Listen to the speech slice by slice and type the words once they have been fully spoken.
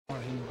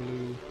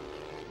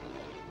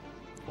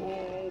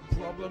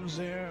problems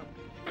there.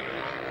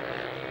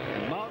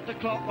 Mark the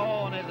clock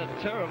on. It's a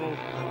terrible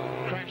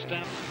crash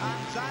down.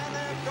 And down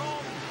they've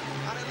gone.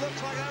 And it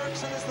looks like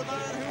Herxheim is the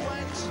man who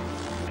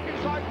went.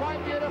 Inside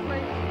quite beautifully.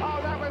 Oh,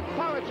 that was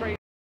poetry.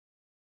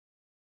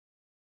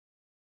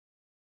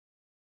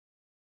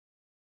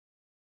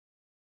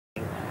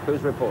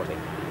 Who's reporting?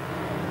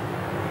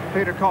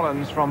 Peter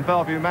Collins from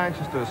Bellevue,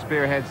 Manchester,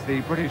 spearheads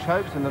the British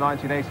hopes in the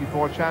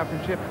 1984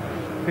 championship.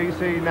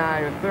 PC,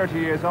 now 30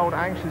 years old,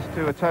 anxious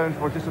to atone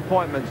for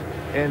disappointment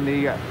in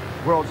the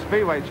World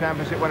Speedway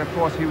Championship when, of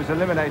course, he was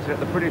eliminated at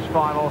the British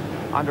final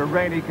under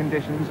rainy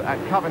conditions at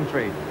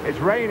Coventry. It's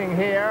raining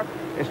here,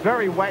 it's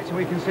very wet, and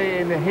we can see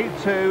in the Heat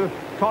 2,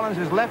 Collins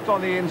is left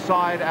on the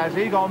inside as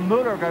Egon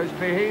Muller goes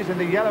clear. He's in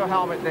the yellow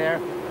helmet there.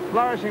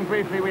 Flourishing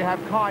briefly, we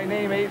have Kai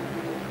Niemi,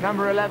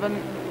 number 11,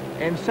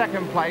 in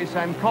second place,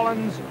 and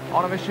Collins,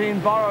 on a machine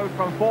borrowed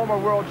from former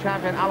world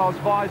champion Alois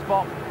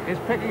Weisbach, is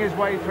picking his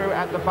way through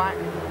at the back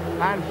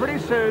and pretty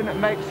soon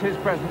makes his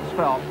presence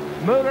felt.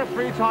 Muller,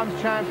 3 times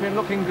champion,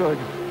 looking good.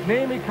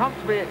 Niemi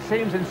comfortably, it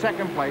seems, in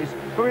second place.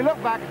 But we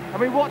look back and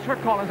we watch for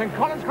Collins, and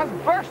Collins comes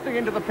bursting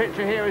into the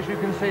picture here, as you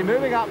can see,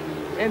 moving up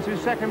into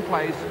second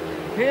place.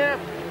 Here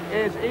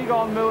is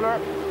Egon Muller,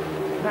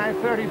 now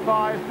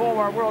 35,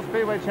 former World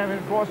Speedway champion,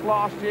 of course,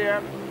 last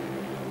year.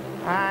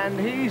 And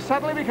he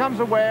suddenly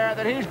becomes aware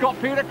that he's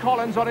got Peter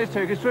Collins on his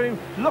two. So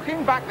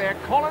looking back there,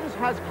 Collins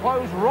has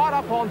closed right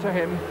up onto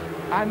him,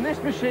 and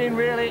this machine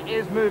really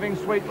is moving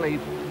sweetly.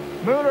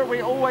 Muller,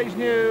 we always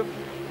knew,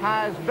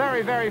 has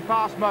very, very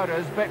fast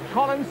motors, but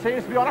Collins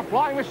seems to be on a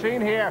flying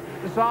machine here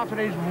this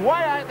afternoon. He's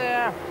way out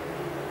there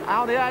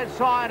on the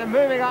outside and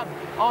moving up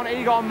on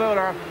Egon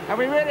Muller. And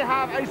we really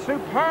have a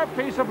superb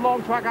piece of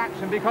long track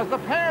action, because the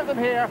pair of them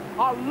here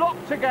are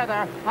locked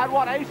together at,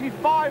 what,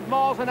 85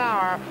 miles an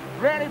hour,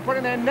 really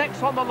putting their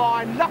necks on the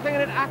line, nothing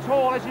in it at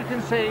all, as you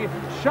can see,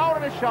 shoulder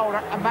to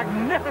shoulder, a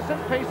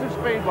magnificent piece of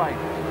speedway.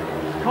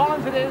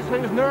 Collins it is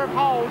whose nerve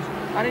holds,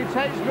 and he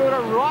takes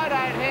Muller right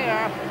out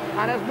here,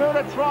 and as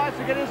Muller tries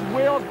to get his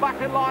wheels back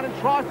in line and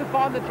tries to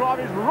find the drive,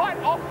 he's right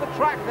off the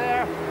track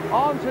there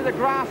onto the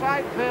grass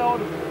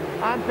outfield.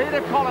 And Peter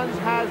Collins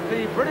has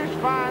the British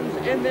fans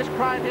in this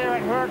crowd here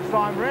at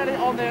Herxheim really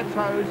on their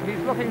toes. He's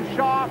looking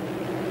sharp.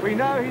 We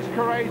know he's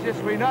courageous.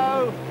 We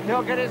know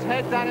he'll get his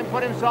head down and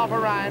put himself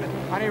around.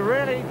 And he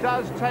really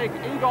does take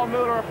Egon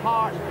Muller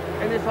apart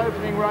in this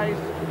opening race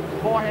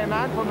for him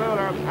and for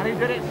Muller. And he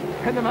did it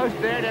in the most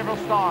daredevil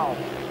style.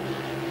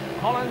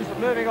 Collins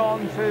moving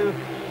on to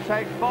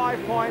take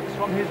 5 points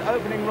from his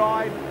opening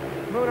ride.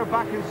 Muller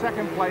back in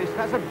second place.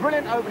 That's a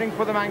brilliant opening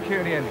for the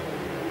Mancunian.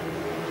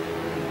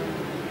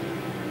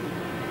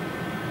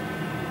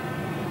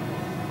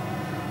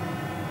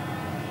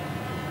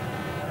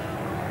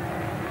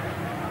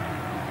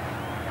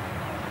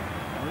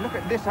 Look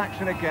at this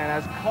action again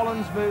as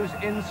Collins moves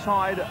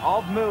inside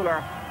of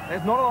Muller.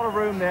 There's not a lot of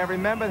room there.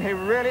 Remember, they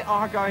really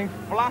are going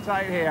flat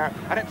out here,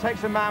 and it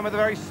takes a man with a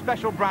very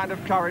special brand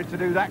of courage to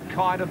do that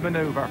kind of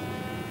maneuver.